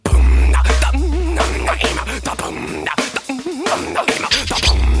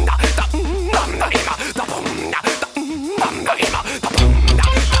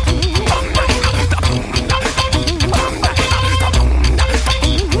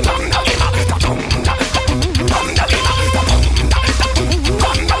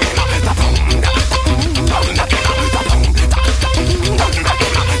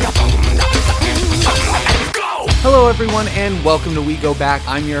everyone, and welcome to We Go Back.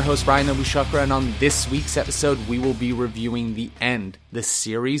 I'm your host, Brian Nobushukra, and on this week's episode, we will be reviewing The End, the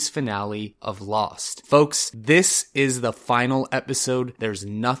series finale of Lost. Folks, this is the final episode. There's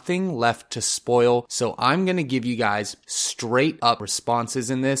nothing left to spoil, so I'm going to give you guys straight up responses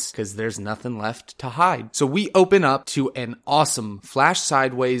in this because there's nothing left to hide. So we open up to an awesome flash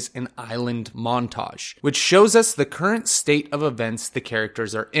sideways and island montage, which shows us the current state of events the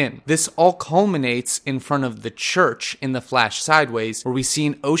characters are in. This all culminates in front of the church in the flash sideways, where we see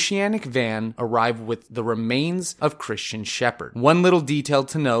an oceanic van arrive with the remains of Christian Shepherd. One little detail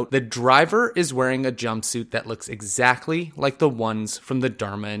to note, the driver is wearing a jumpsuit that looks exactly like the ones from the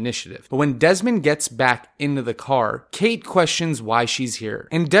Dharma Initiative. But when Desmond gets back into the car, Kate questions why she's here.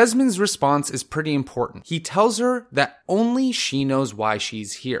 And Desmond's response is pretty important. He tells her that only she knows why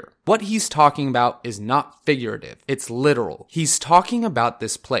she's here. What he's talking about is not figurative, it's literal. He's talking about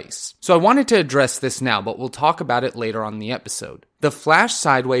this place. So I wanted to address this now, but we'll talk about it later on the episode. The Flash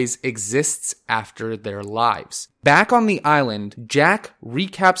Sideways exists after their lives. Back on the island, Jack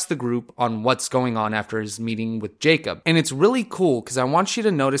recaps the group on what's going on after his meeting with Jacob. And it's really cool because I want you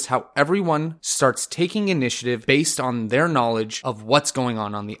to notice how everyone starts taking initiative based on their knowledge of what's going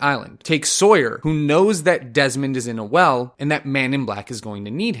on the island. Take Sawyer, who knows that Desmond is in a well and that Man in Black is going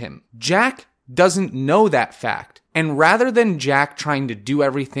to need him. Jack doesn't know that fact. And rather than Jack trying to do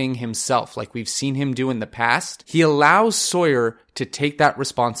everything himself like we've seen him do in the past, he allows Sawyer to take that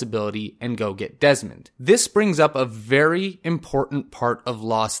responsibility and go get Desmond. This brings up a very important part of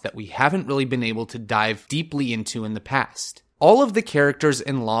Lost that we haven't really been able to dive deeply into in the past. All of the characters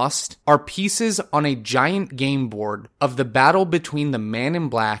in Lost are pieces on a giant game board of the battle between the Man in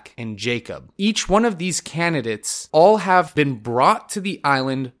Black and Jacob. Each one of these candidates all have been brought to the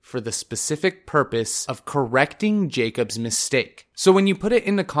island for the specific purpose of correcting Jacob's mistake. So when you put it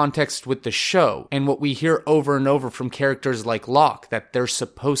into context with the show and what we hear over and over from characters like Locke that they're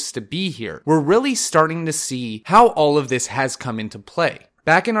supposed to be here, we're really starting to see how all of this has come into play.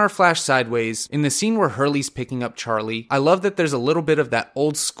 Back in our Flash Sideways, in the scene where Hurley's picking up Charlie, I love that there's a little bit of that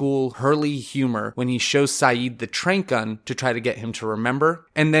old school Hurley humor when he shows Sayid the trank gun to try to get him to remember.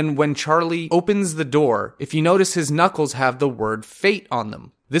 And then when Charlie opens the door, if you notice his knuckles have the word fate on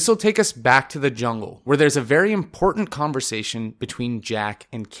them. This will take us back to the jungle, where there's a very important conversation between Jack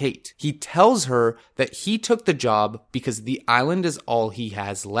and Kate. He tells her that he took the job because the island is all he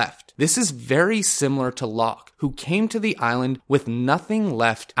has left. This is very similar to Locke, who came to the island with nothing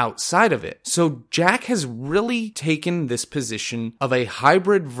left outside of it. So Jack has really taken this position of a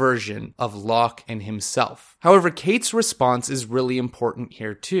hybrid version of Locke and himself. However, Kate's response is really important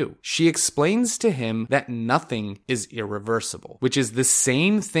here too. She explains to him that nothing is irreversible, which is the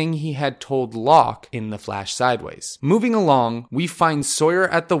same thing he had told Locke in the Flash Sideways. Moving along, we find Sawyer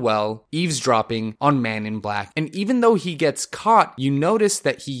at the well, eavesdropping on Man in Black, and even though he gets caught, you notice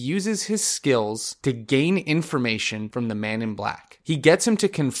that he uses his skills to gain information from the Man in Black. He gets him to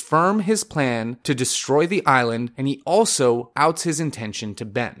confirm his plan to destroy the island, and he also outs his intention to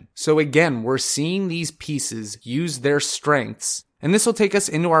Ben. So again, we're seeing these pieces use their strengths. And this will take us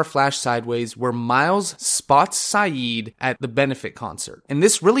into our Flash Sideways where Miles spots Sayid at the benefit concert. And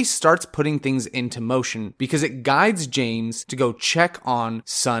this really starts putting things into motion because it guides James to go check on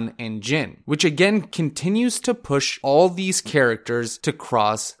Sun and Jin, which again continues to push all these characters to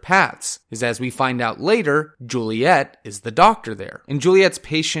cross paths. As we find out later, Juliet is the doctor there. And Juliet's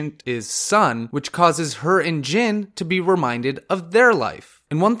patient is Sun, which causes her and Jin to be reminded of their life.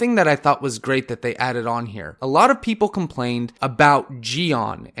 And one thing that I thought was great that they added on here, a lot of people complained about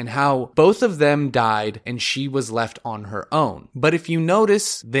Ji-yeon and how both of them died and she was left on her own. But if you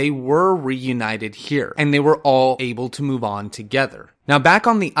notice, they were reunited here and they were all able to move on together. Now back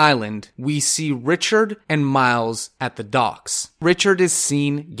on the island, we see Richard and Miles at the docks. Richard is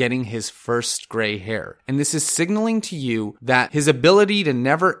seen getting his first gray hair, and this is signaling to you that his ability to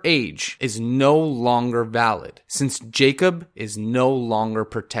never age is no longer valid, since Jacob is no longer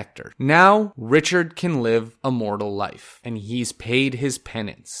protector. Now, Richard can live a mortal life, and he's paid his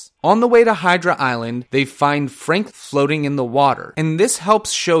penance. On the way to Hydra Island, they find Frank floating in the water, and this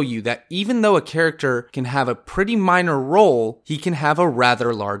helps show you that even though a character can have a pretty minor role, he can have a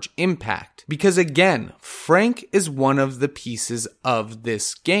rather large impact. Because again, Frank is one of the pieces of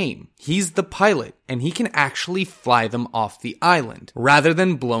this game. He's the pilot, and he can actually fly them off the island, rather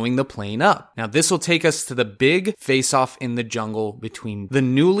than blowing the plane up. Now this will take us to the big face-off in the jungle between the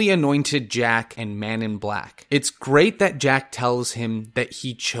newly anointed Jack and Man in Black. It's great that Jack tells him that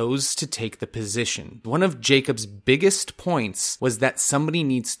he chose to take the position. One of Jacob's biggest points was that somebody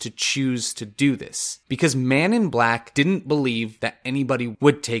needs to choose to do this, because Man in Black didn't believe that anybody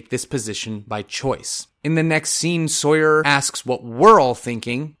would take this position by choice. In the next scene, Sawyer asks what we're all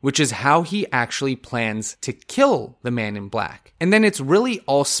thinking, which is how he actually plans to kill the Man in Black. And then it's really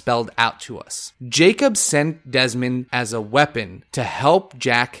all spelled out to us. Jacob sent Desmond as a weapon to help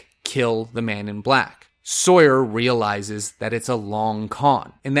Jack kill the Man in Black. Sawyer realizes that it's a long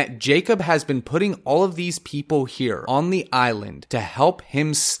con and that Jacob has been putting all of these people here on the island to help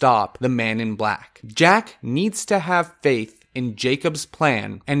him stop the Man in Black. Jack needs to have faith in Jacob's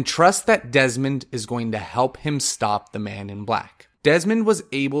plan and trust that Desmond is going to help him stop the Man in Black. Desmond was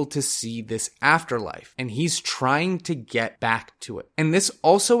able to see this afterlife, and he's trying to get back to it. And this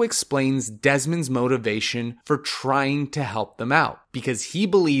also explains Desmond's motivation for trying to help them out, because he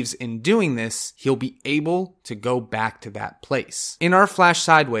believes in doing this, he'll be able to go back to that place. In our flash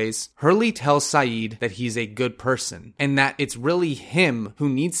sideways, Hurley tells Sayid that he's a good person, and that it's really him who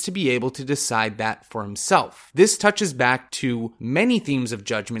needs to be able to decide that for himself. This touches back to many themes of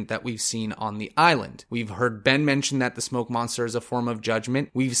judgment that we've seen on the island. We've heard Ben mention that the smoke monster is a form of judgment.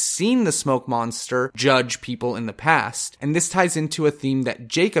 We've seen the smoke monster judge people in the past, and this ties into a theme that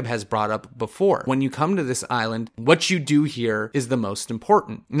Jacob has brought up before. When you come to this island, what you do here is the most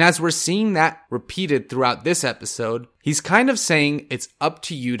important. And as we're seeing that repeated throughout this episode, he's kind of saying it's up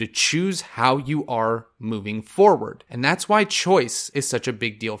to you to choose how you are moving forward. And that's why choice is such a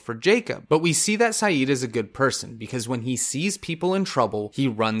big deal for Jacob. But we see that Sayid is a good person because when he sees people in trouble, he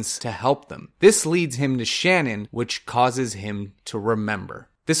runs to help them. This leads him to Shannon, which causes him to remember.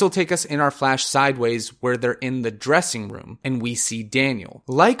 This will take us in our flash sideways where they're in the dressing room and we see Daniel.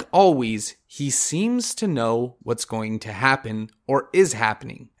 Like always, he seems to know what's going to happen or is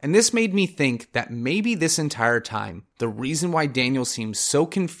happening. And this made me think that maybe this entire time, the reason why Daniel seems so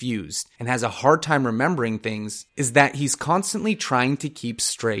confused and has a hard time remembering things is that he's constantly trying to keep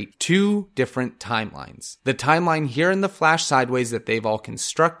straight two different timelines. The timeline here in the flash sideways that they've all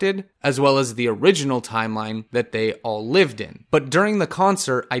constructed, as well as the original timeline that they all lived in. But during the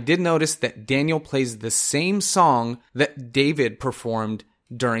concert, I did notice that Daniel plays the same song that David performed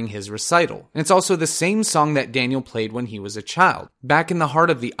during his recital. And it's also the same song that Daniel played when he was a child. Back in the heart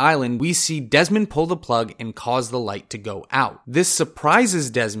of the island, we see Desmond pull the plug and cause the light to go out. This surprises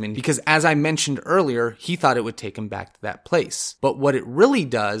Desmond because, as I mentioned earlier, he thought it would take him back to that place. But what it really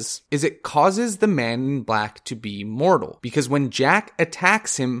does is it causes the Man in Black to be mortal, because when Jack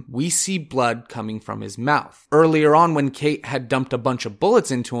attacks him, we see blood coming from his mouth. Earlier on, when Kate had dumped a bunch of bullets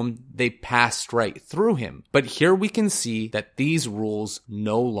into him, they passed right through him. But here we can see that these rules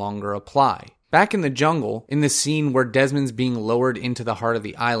no longer apply. Back in the jungle, in the scene where Desmond's being lowered into the heart of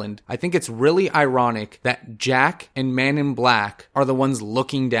the island, I think it's really ironic that Jack and Man in Black are the ones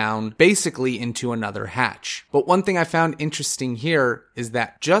looking down basically into another hatch. But one thing I found interesting here is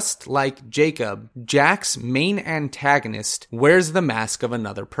that just like Jacob, Jack's main antagonist wears the mask of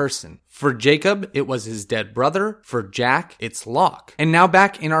another person. For Jacob, it was his dead brother. For Jack, it's Locke. And now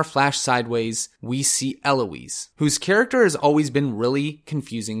back in our flash sideways, we see Eloise, whose character has always been really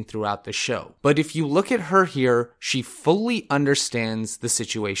confusing throughout the show. But if you look at her here, she fully understands the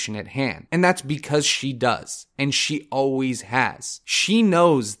situation at hand. And that's because she does. And she always has. She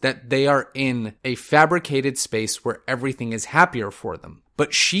knows that they are in a fabricated space where everything is happier for them.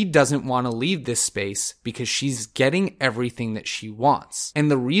 But she doesn't want to leave this space because she's getting everything that she wants.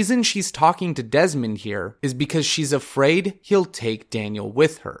 And the reason she's talking to Desmond here is because she's afraid he'll take Daniel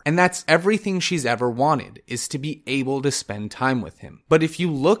with her. And that's everything she's ever wanted, is to be able to spend time with him. But if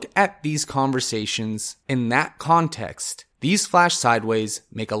you look at these conversations in that context, these flash sideways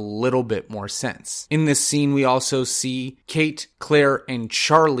make a little bit more sense. In this scene, we also see Kate, Claire, and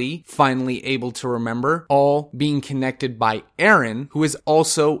Charlie finally able to remember, all being connected by Aaron, who is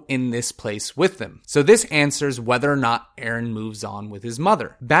also in this place with them. So this answers whether or not Aaron moves on with his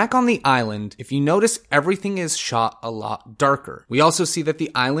mother. Back on the island, if you notice, everything is shot a lot darker. We also see that the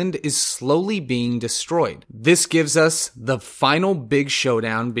island is slowly being destroyed. This gives us the final big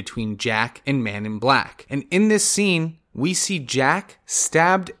showdown between Jack and Man in Black. And in this scene, we see Jack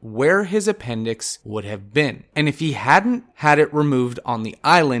stabbed where his appendix would have been. And if he hadn't had it removed on the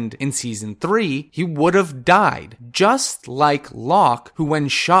island in season 3, he would have died. Just like Locke, who when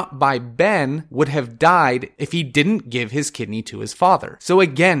shot by Ben would have died if he didn't give his kidney to his father. So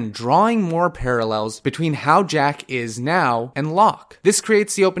again, drawing more parallels between how Jack is now and Locke. This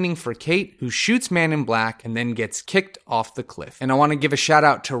creates the opening for Kate, who shoots Man in Black and then gets kicked off the cliff. And I want to give a shout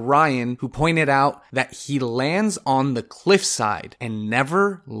out to Ryan, who pointed out that he lands on the the cliffside and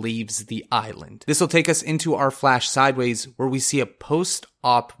never leaves the island. This will take us into our flash sideways where we see a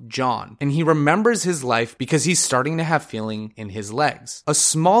post-op John, and he remembers his life because he's starting to have feeling in his legs. A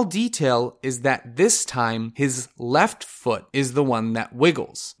small detail is that this time his left foot is the one that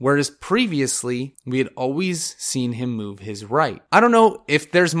wiggles, whereas previously we had always seen him move his right. I don't know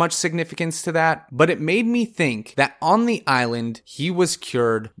if there's much significance to that, but it made me think that on the island he was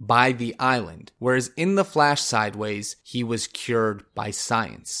cured by the island, whereas in the flash sideways he was cured by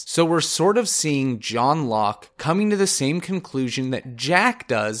science. So we're sort of seeing John Locke coming to the same conclusion that Jack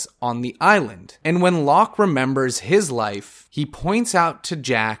does on the island. And when Locke remembers his life, he points out to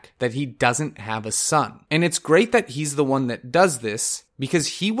Jack that he doesn't have a son. And it's great that he's the one that does this, because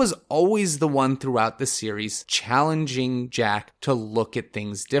he was always the one throughout the series challenging Jack to look at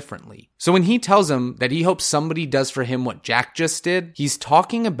things differently. So when he tells him that he hopes somebody does for him what Jack just did, he's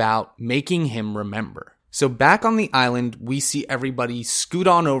talking about making him remember. So back on the island, we see everybody scoot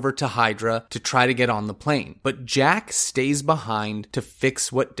on over to Hydra to try to get on the plane. But Jack stays behind to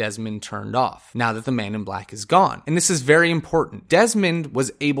fix what Desmond turned off, now that the Man in Black is gone. And this is very important. Desmond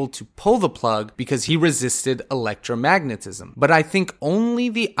was able to pull the plug because he resisted electromagnetism. But I think only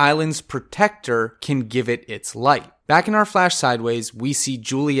the island's protector can give it its light. Back in our flash sideways, we see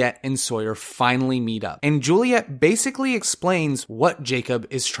Juliet and Sawyer finally meet up. And Juliet basically explains what Jacob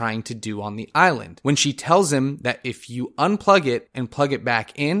is trying to do on the island, when she tells him that if you unplug it and plug it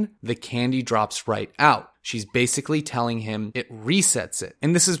back in, the candy drops right out. She's basically telling him it resets it.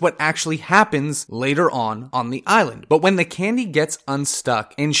 And this is what actually happens later on the island. But when the candy gets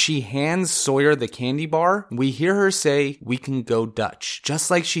unstuck and she hands Sawyer the candy bar, we hear her say, "We can go Dutch,"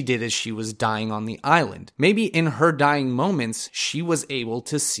 just like she did as she was dying on the island. Maybe in her dying moments, she was able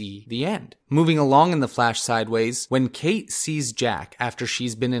to see the end. Moving along in the flash sideways, when Kate sees Jack after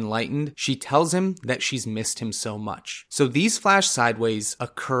she's been enlightened, she tells him that she's missed him so much. So these flash sideways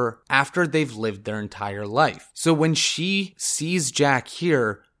occur after they've lived their entire life. So when she sees Jack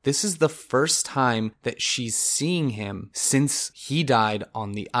here, this is the first time that she's seeing him since he died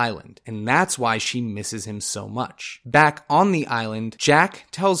on the island. And that's why she misses him so much. Back on the island, Jack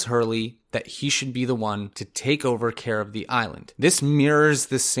tells Hurley that he should be the one to take over care of the island. This mirrors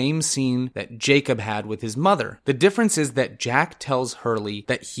the same scene that Jacob had with his mother. The difference is that Jack tells Hurley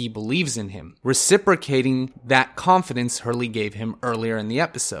that he believes in him, reciprocating that confidence Hurley gave him earlier in the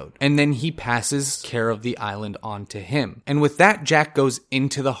episode. And then he passes care of the island on to him. And with that, Jack goes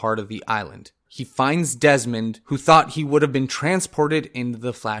into the heart of the island. He finds Desmond, who thought he would have been transported into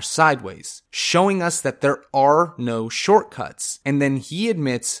the flash sideways, showing us that there are no shortcuts. And then he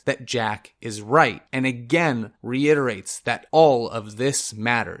admits that Jack is right, and again reiterates that all of this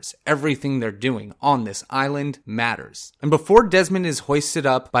matters. Everything they're doing on this island matters. And before Desmond is hoisted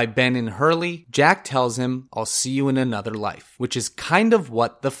up by Ben and Hurley, Jack tells him, "I'll see you in another life," which is kind of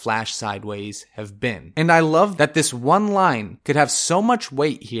what the flash sideways have been. And I love that this one line could have so much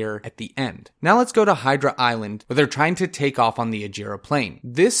weight here at the end. Now let's go to Hydra Island, where they're trying to take off on the Ajira plane.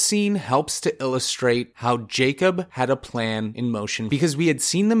 This scene helps to illustrate how Jacob had a plan in motion, because we had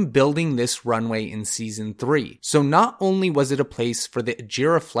seen them building this runway in season 3. So not only was it a place for the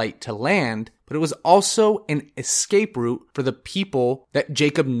Ajira flight to land, but it was also an escape route for the people that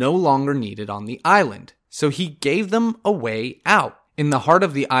Jacob no longer needed on the island. So he gave them a way out. In the heart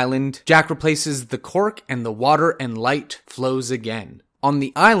of the island, Jack replaces the cork and the water and light flows again. On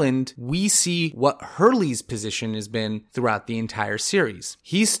the island, we see what Hurley's position has been throughout the entire series.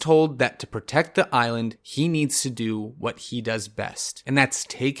 He's told that to protect the island, he needs to do what he does best, and that's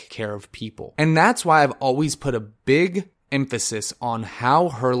take care of people. And that's why I've always put a big emphasis on how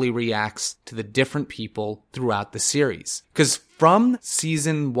Hurley reacts to the different people throughout the series. Because from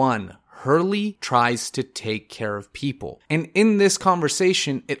season 1, Hurley tries to take care of people. And in this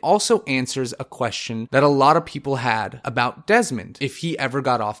conversation, it also answers a question that a lot of people had about Desmond, if he ever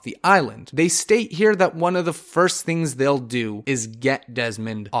got off the island. They state here that one of the first things they'll do is get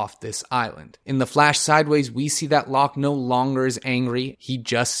Desmond off this island. In the flash sideways, we see that Locke no longer is angry, he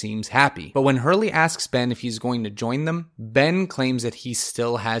just seems happy. But when Hurley asks Ben if he's going to join them, Ben claims that he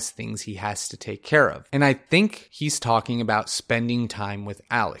still has things he has to take care of. And I think he's talking about spending time with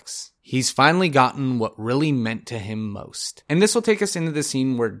Alex. He's finally gotten what really meant to him most. And this will take us into the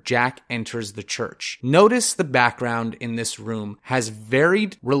scene where Jack enters the church. Notice the background in this room has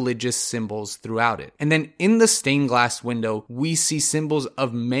varied religious symbols throughout it. And then in the stained glass window, we see symbols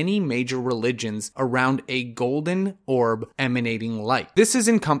of many major religions around a golden orb emanating light. This is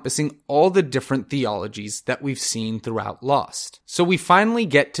encompassing all the different theologies that we've seen throughout Lost. So we finally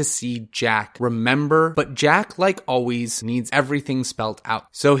get to see Jack remember, but Jack, like always, needs everything spelled out.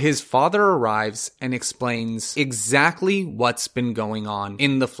 So his father father arrives and explains exactly what's been going on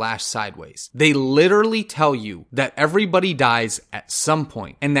in the Flash Sideways. They literally tell you that everybody dies at some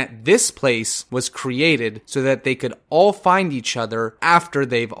point, and that this place was created so that they could all find each other after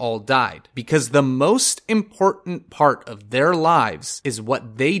they've all died. Because the most important part of their lives is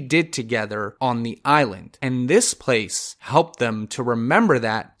what they did together on the island. And this place helped them to remember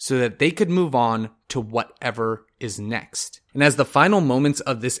that so that they could move on to whatever is next. And as the final moments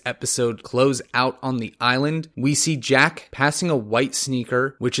of this episode close out on the island, we see Jack passing a white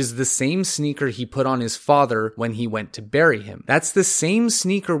sneaker, which is the same sneaker he put on his father when he went to bury him. That's the same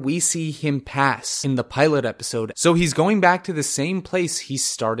sneaker we see him pass in the pilot episode, so he's going back to the same place he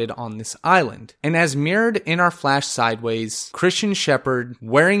started on this island. And as mirrored in our Flash Sideways, Christian Shephard,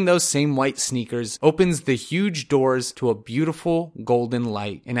 wearing those same white sneakers, opens the huge doors to a beautiful golden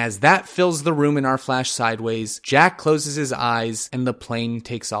light. And as that fills the room in our Flash Sideways, Jack closes his eyes and the plane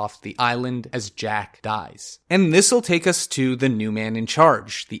takes off the island as Jack dies. And this'll take us to the new man in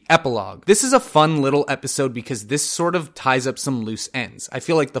charge, the epilogue. This is a fun little episode because this sort of ties up some loose ends. I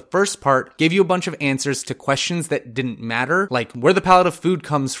feel like the first part gave you a bunch of answers to questions that didn't matter, like where the pallet of food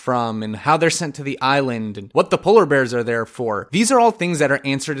comes from and how they're sent to the island and what the polar bears are there for. These are all things that are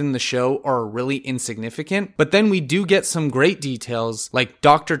answered in the show or are really insignificant, but then we do get some great details like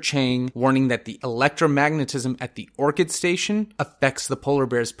Dr. Chang warning that the electromagnetism at the Orchid Station affects the polar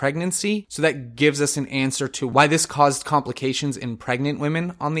bear's pregnancy, so that gives us an answer to why this caused complications in pregnant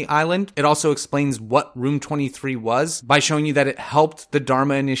women on the island. It also explains what Room 23 was by showing you that it helped the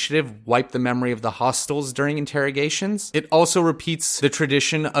Dharma Initiative wipe the memory of the hostiles during interrogations. It also repeats the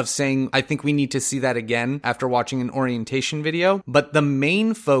tradition of saying, I think we need to see that again after watching an orientation video, but the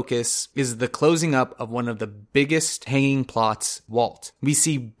main focus is the closing up of one of the biggest hanging plots, Walt. We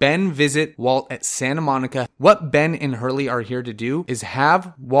see Ben visit Walt at Santa Monica. What Ben and Hurley are here to do is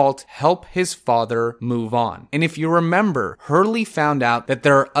have Walt help his father move on. And if you remember, Hurley found out that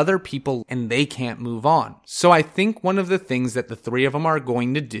there are other people and they can't move on. So I think one of the things that the three of them are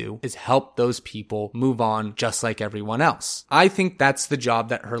going to do is help those people move on just like everyone else. I think that's the job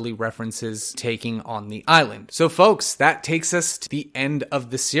that Hurley references taking on the island. So folks, that takes us to the end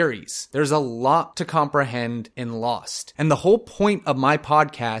of the series. There's a lot to comprehend in Lost. And the whole point of my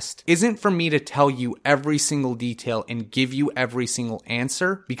podcast isn't for me to tell you every single detail and give you every single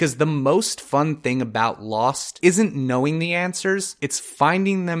answer, because the most fun thing about Lost isn't knowing the answers, it's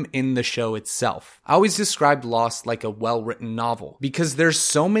finding them in the show itself. I always described Lost like a well-written novel because there's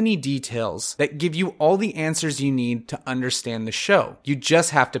so many details that give you all the answers you need to understand the show. You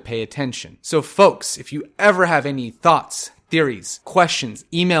just have to pay attention. So folks, if you ever have any thoughts, theories, questions,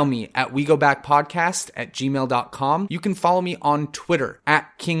 email me at wegobackpodcast@gmail.com. You can follow me on Twitter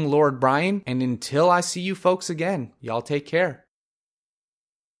 @KingLordBrian. And until I see you folks again, y'all take care.